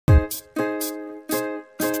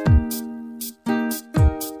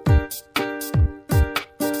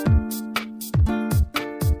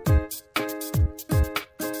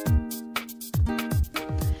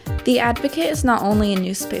The Advocate is not only a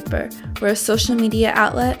newspaper, we're a social media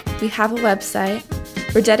outlet, we have a website.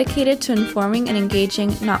 We're dedicated to informing and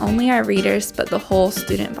engaging not only our readers, but the whole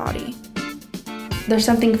student body. There's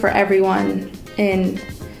something for everyone in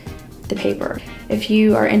the paper. If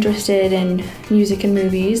you are interested in music and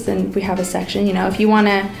movies, then we have a section. If you want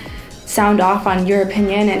to sound off on your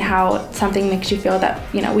opinion and how something makes you feel that,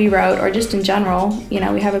 we wrote, or just in general, we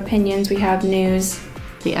have opinions, we have news.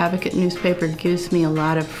 The Advocate newspaper gives me a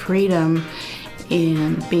lot of freedom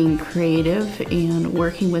in being creative and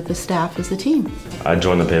working with the staff as a team. I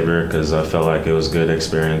joined the paper because I felt like it was a good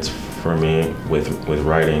experience for me with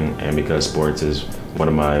writing, and because sports is one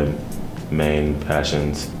of my main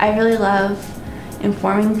passions. I really love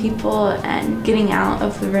informing people and getting out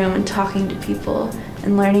of the room and talking to people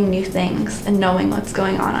and learning new things and knowing what's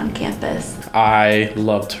going on campus. I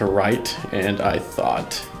love to write, and I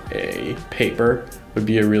thought a paper would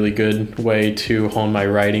be a really good way to hone my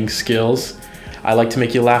writing skills. I like to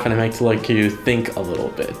make you laugh and I like to make you think a little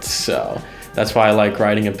bit, so that's why I like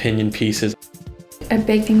writing opinion pieces. A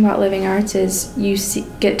big thing about Living Arts is you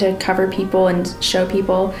get to cover people and show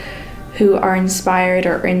people who are inspired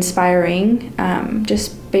or inspiring,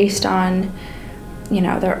 just based on,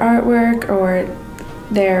 their artwork or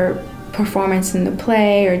their performance in the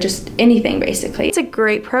play or just anything basically. It's a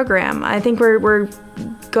great program. I think we're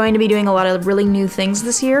going to be doing a lot of really new things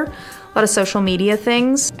this year, a lot of social media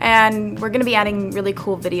things, and we're going to be adding really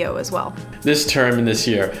cool video as well. This term and this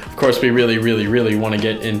year, of course, we really want to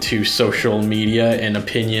get into social media, and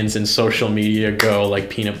opinions in social media go like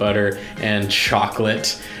peanut butter and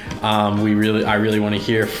chocolate. I really want to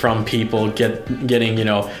hear from people, getting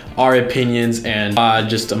our opinions, and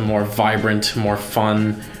just a more vibrant, more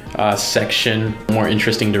fun section, more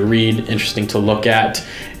interesting to read, interesting to look at,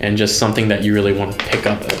 and just something that you really want to pick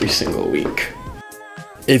up every single week.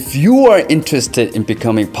 If you are interested in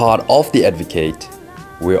becoming part of The Advocate,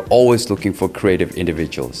 we're always looking for creative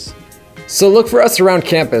individuals. So look for us around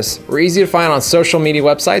campus. We're easy to find on social media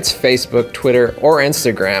websites, Facebook, Twitter, or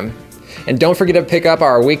Instagram. And don't forget to pick up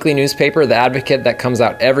our weekly newspaper, The Advocate, that comes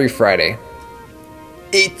out every Friday.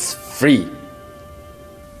 It's free.